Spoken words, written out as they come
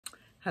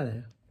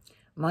Hello,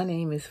 my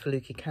name is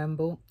Foluke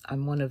Campbell.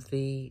 I'm one of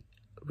the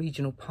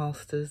regional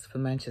pastors for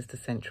Manchester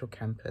Central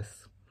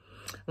Campus.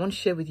 I want to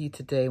share with you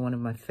today one of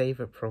my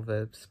favourite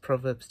Proverbs,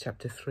 Proverbs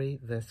chapter 3,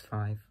 verse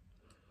 5.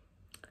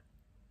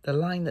 The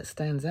line that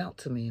stands out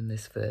to me in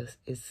this verse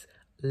is,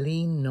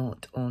 lean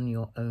not on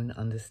your own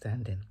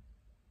understanding.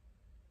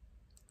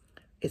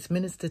 It's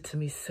ministered to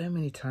me so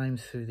many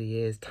times through the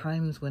years,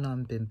 times when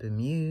I've been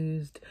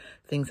bemused,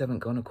 things haven't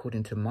gone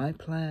according to my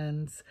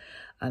plans,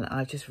 and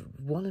I just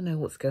want to know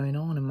what's going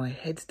on, and my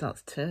head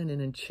starts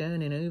turning and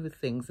churning over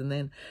things, and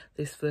then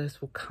this verse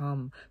will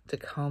come to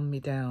calm me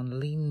down.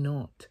 Lean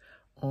not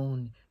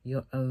on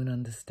your own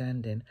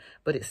understanding.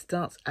 But it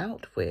starts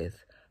out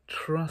with,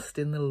 trust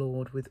in the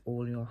Lord with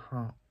all your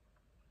heart.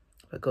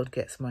 But God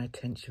gets my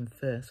attention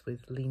first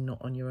with, lean not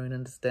on your own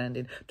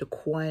understanding, to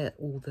quiet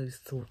all those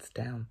thoughts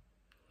down.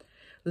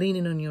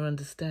 Leaning on your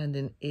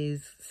understanding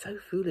is so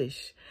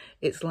foolish.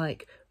 It's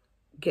like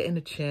getting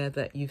a chair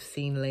that you've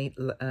seen laid,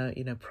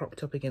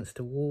 propped up against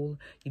a wall.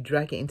 You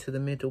drag it into the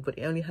middle, but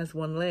it only has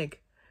one leg,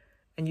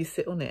 and you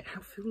sit on it.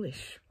 How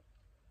foolish.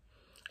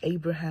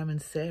 Abraham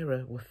and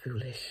Sarah were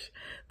foolish.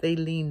 They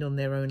leaned on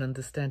their own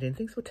understanding.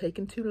 Things were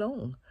taking too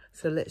long,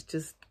 so let's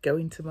just go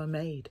into my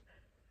maid.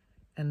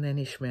 And then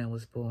Ishmael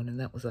was born, and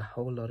that was a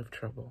whole lot of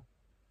trouble.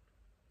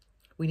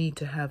 We need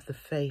to have the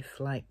faith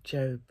like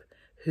Job,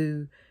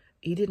 who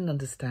he didn't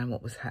understand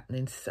what was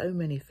happening, so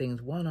many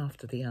things, one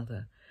after the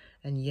other,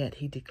 and yet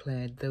he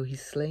declared, though he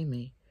slay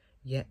me,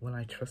 yet will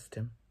I trust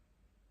him.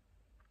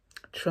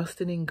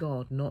 Trusting in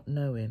God, not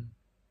knowing,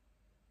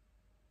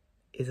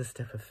 is a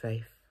step of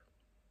faith.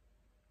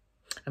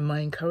 And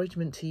my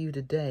encouragement to you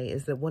today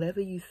is that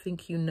whatever you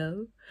think you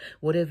know,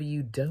 whatever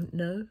you don't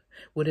know,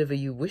 whatever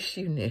you wish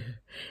you knew,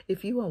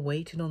 if you are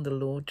waiting on the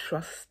Lord,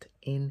 trust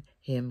in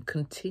him.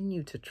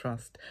 Continue to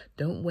trust.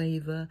 Don't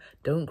waver.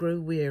 Don't grow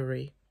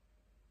weary.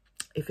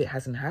 If it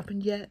hasn't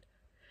happened yet,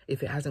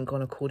 if it hasn't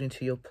gone according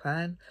to your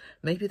plan,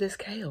 maybe there's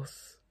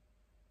chaos.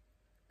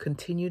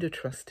 Continue to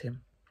trust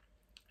him.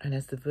 And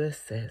as the verse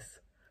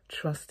says,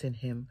 trust in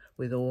him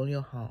with all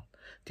your heart.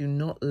 Do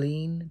not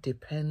lean,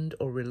 depend,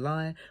 or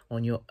rely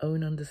on your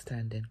own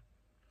understanding.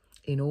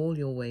 In all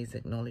your ways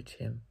acknowledge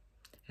him,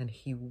 and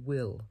he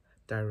will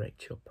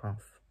direct your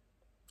path.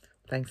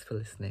 Thanks for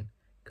listening.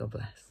 God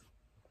bless.